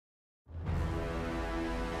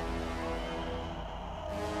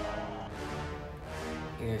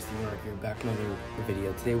guys, Steven Mark here, back with another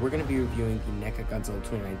video. Today we're going to be reviewing the NECA Godzilla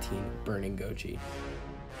 2019 Burning Goji.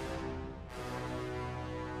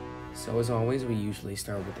 So as always, we usually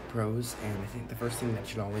start with the pros, and I think the first thing that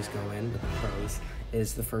should always go in with the pros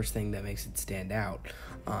is the first thing that makes it stand out.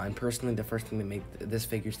 And personally, the first thing that makes this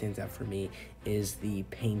figure stands out for me is the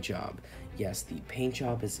paint job. Yes, the paint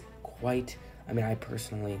job is quite, I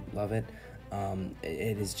personally love it.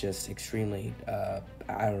 It is just extremely,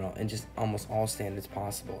 I don't know, and just almost all standards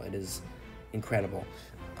possible. It is incredible.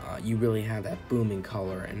 You really have that booming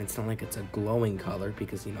color, and it's not like it's a glowing color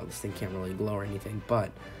because, you know, this thing can't really glow or anything, but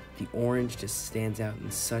the orange just stands out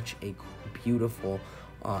in such a beautiful,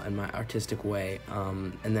 in my artistic way.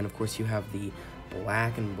 And then, of course, you have the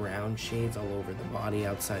black and brown shades all over the body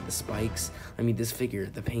outside the spikes. This figure,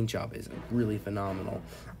 the paint job is really phenomenal.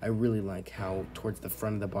 I really like how towards the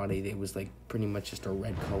front of the body it was like pretty much just a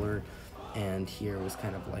red color, and here was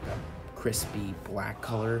kind of like a crispy black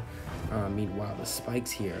color. Meanwhile, the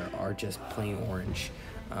spikes here are just plain orange,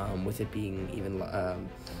 with it being even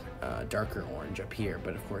darker orange up here.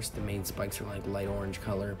 But of course the main spikes are like light orange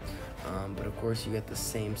color, but of course you get the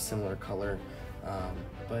same similar color.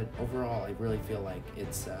 But overall, I really feel like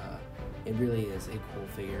it really is a cool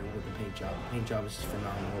figure with the paint job. The paint job is just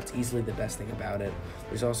phenomenal. It's easily the best thing about it.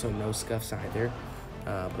 There's also no scuffs either,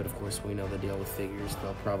 but of course we know the deal with figures.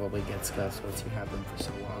 They'll probably get scuffs once you have them for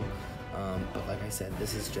so long. But like I said,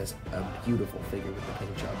 this is just a beautiful figure with the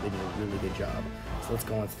paint job. They did a really good job. So let's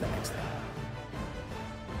go on to the next thing.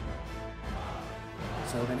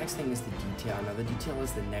 So the next thing is the detail. Now the detail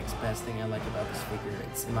is the next best thing I like about this figure.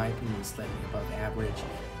 It's, in my opinion, slightly above average,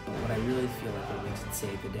 but what I really feel like what makes it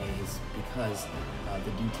save the day is because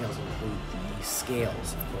the details include the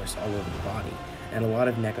scales, of course, all over the body. And a lot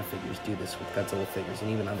of NECA figures do this with Godzilla figures,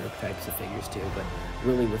 and even other types of figures too, but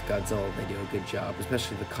really with Godzilla they do a good job,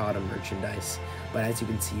 especially the Kata merchandise. But as you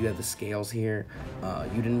can see, you have the scales here.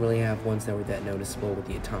 You didn't really have ones that were that noticeable with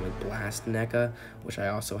the Atomic Blast NECA, which I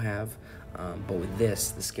also have. But with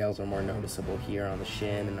this, the scales are more noticeable here on the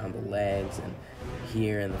shin and on the legs and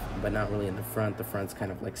here, but not really in the front. The front's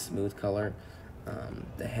kind of like smooth color.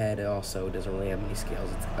 The head also doesn't really have any scales.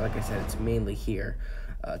 It's, like I said, it's mainly here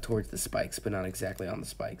towards the spikes, but not exactly on the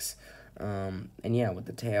spikes. And yeah, with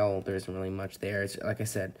the tail, there isn't really much there. It's, like I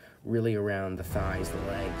said, really around the thighs, the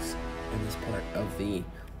legs, and this part of the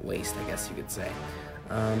waist, I guess you could say.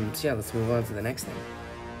 So yeah, let's move on to the next thing.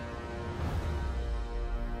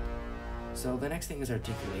 So the next thing is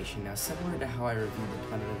articulation. Now, similar to how I reviewed the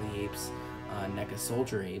Planet of the Apes NECA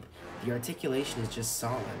Soldier Ape, the articulation is just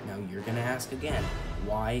solid. Now, you're going to ask again,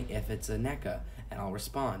 why if it's a NECA? And I'll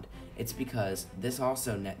respond. It's because this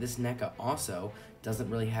NECA also doesn't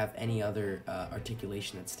really have any other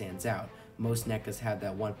articulation that stands out. Most NECAs have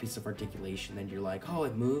that one piece of articulation, and you're like, oh,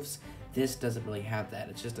 it moves. This doesn't really have that.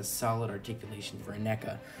 It's just a solid articulation for a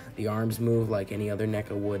NECA. The arms move like any other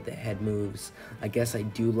NECA would. The head moves. I guess I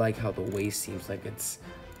do like how the waist seems like it's,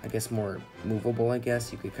 I guess, more movable, I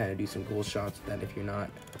guess. You could kind of do some cool shots with that if you're not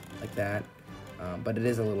like that. But it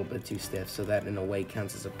is a little bit too stiff, so that in a way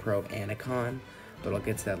counts as a pro and a con, but I'll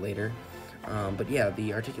get to that later. But yeah,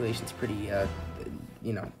 the articulation's pretty,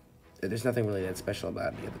 you know, there's nothing really that special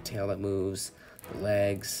about it. You have the tail that moves, the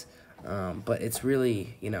legs, but it's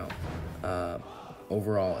really, you know,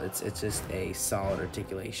 overall, it's just a solid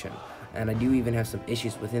articulation. And I do even have some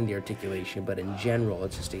issues within the articulation, but in general,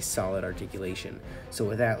 it's just a solid articulation. So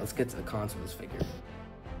with that, let's get to the cons of this figure.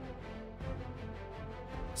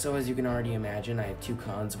 So as you can already imagine, I have two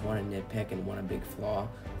cons, one a nitpick and one a big flaw.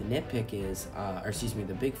 The nitpick is,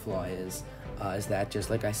 the big flaw is that, just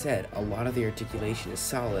like I said, a lot of the articulation is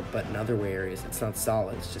solid, but in other areas it's not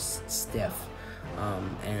solid, it's just stiff.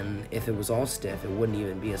 And if it was all stiff, it wouldn't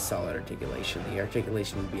even be a solid articulation. The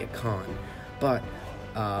articulation would be a con. But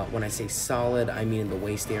when I say solid, I mean in the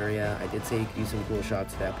waist area. I did say you could do some cool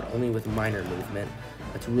shots of that, but only with minor movement.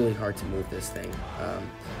 It's really hard to move this thing.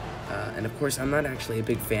 And of course, I'm not actually a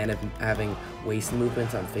big fan of having waist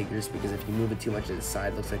movements on figures, because if you move it too much to the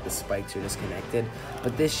side, it looks like the spikes are disconnected.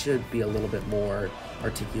 But this should be a little bit more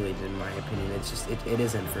articulated, in my opinion. It's just, it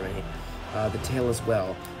isn't for me. The tail as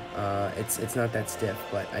well. It's not that stiff,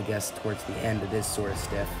 but I guess towards the end it is sort of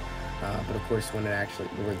stiff. But of course, when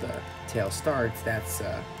the tail starts,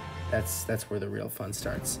 that's where the real fun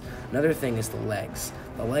starts. Another thing is the legs.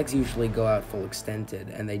 The legs usually go out full extended,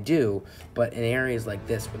 and they do, but in areas like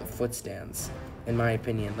this where the foot stands, in my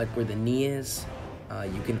opinion, like where the knee is,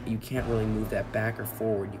 you can't really move that back or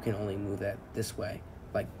forward. You can only move that this way,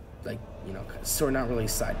 like you know, sort of not really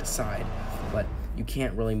side to side, but you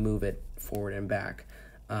can't really move it forward and back.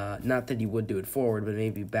 Not that you would do it forward, but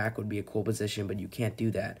maybe back would be a cool position, but you can't do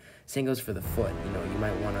that. Same goes for the foot. You know, you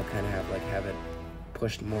might want to kind of have it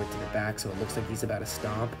pushed more to the back so it looks like he's about to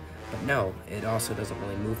stomp. But no, it also doesn't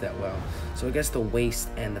really move that well. So I guess the waist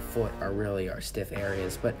and the foot are really our stiff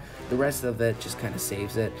areas, but the rest of it just kind of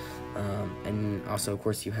saves it. And also, of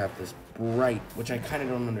course, you have this bright, which I kind of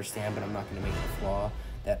don't understand, but I'm not going to make it a flaw,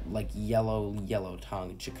 that like yellow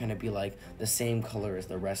tongue. It should kind of be like the same color as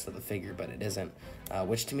the rest of the figure, but it isn't,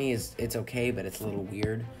 which to me it's okay, but it's a little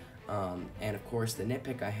weird. And of course, the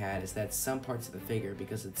nitpick I had is that some parts of the figure,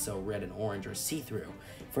 because it's so red and orange, are see-through.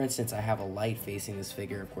 For instance, I have a light facing this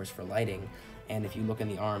figure, of course, for lighting, and if you look in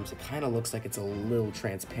the arms, it kind of looks like it's a little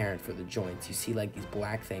transparent for the joints. You see like these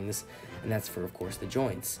black things, and that's for, of course, the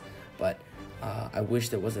joints. But I wish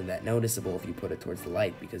that wasn't that noticeable if you put it towards the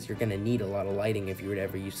light, because you're going to need a lot of lighting if you were to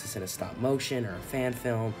ever use this in a stop motion or a fan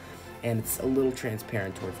film, and it's a little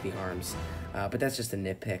transparent towards the arms. But that's just a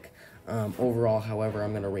nitpick. Overall, however,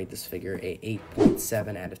 I'm going to rate this figure a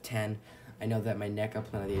 8.7 out of 10. I know that my NECA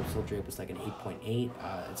Planet of the Apes Drape was like an 8.8.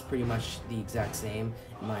 It's pretty much the exact same,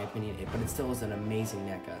 in my opinion, but it still is an amazing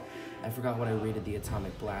NECA. I forgot what I rated the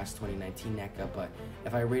Atomic Blast 2019 NECA, but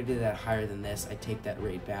if I rated that higher than this, I take that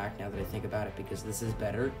rate back now that I think about it, because this is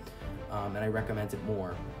better, and I recommend it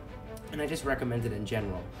more. And I just recommend it in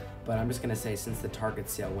general. But I'm just going to say, since the Target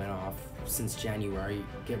sale went off since January,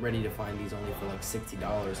 get ready to find these only for like $60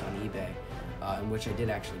 on eBay, in which I did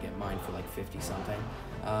actually get mine for like 50 something.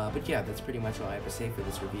 But yeah, that's pretty much all I have to say for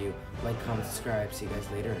this review. Like, comment, subscribe. See you guys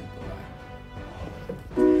later, and bye-bye.